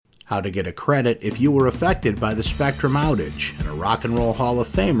how to get a credit if you were affected by the Spectrum outage, and a Rock and Roll Hall of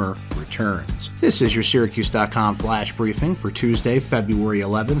Famer returns. This is your Syracuse.com flash briefing for Tuesday, February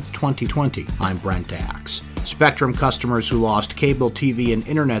 11th, 2020. I'm Brent Axe. Spectrum customers who lost cable TV and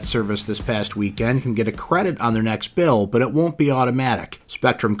internet service this past weekend can get a credit on their next bill, but it won't be automatic.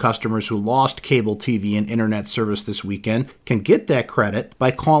 Spectrum customers who lost cable TV and internet service this weekend can get that credit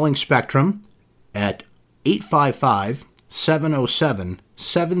by calling Spectrum at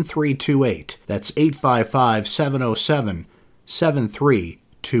 855-707-7328. That's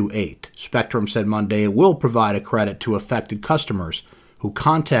 855-707-7328. Spectrum said Monday it will provide a credit to affected customers who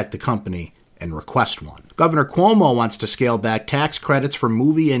contact the company and request one. Governor Cuomo wants to scale back tax credits for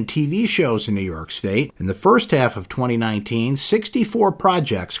movie and TV shows in New York State. In the first half of 2019, 64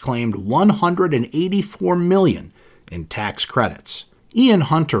 projects claimed $184 million in tax credits. Ian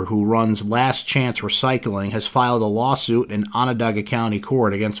Hunter, who runs Last Chance Recycling, has filed a lawsuit in Onondaga County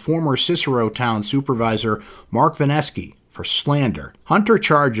Court against former Cicero Town Supervisor Mark Vineski for slander. Hunter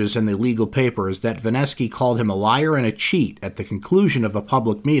charges in the legal papers that Vineski called him a liar and a cheat at the conclusion of a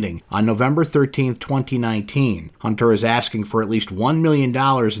public meeting on November 13, 2019. Hunter is asking for at least $1 million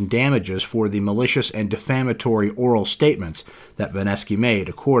in damages for the malicious and defamatory oral statements that Vineski made,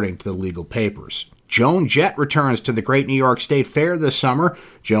 according to the legal papers. Joan Jett returns to the Great New York State Fair this summer.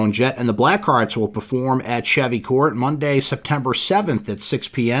 Joan Jett and the Blackhearts will perform at Chevy Court Monday, September 7th at 6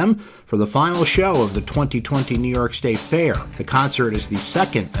 p.m. for the final show of the 2020 New York State Fair. The concert is the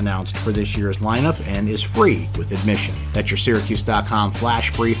second announced for this year's lineup and is free with admission. That's your Syracuse.com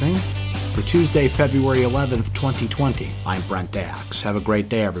flash briefing for Tuesday, February 11th, 2020. I'm Brent Axe. Have a great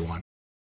day, everyone.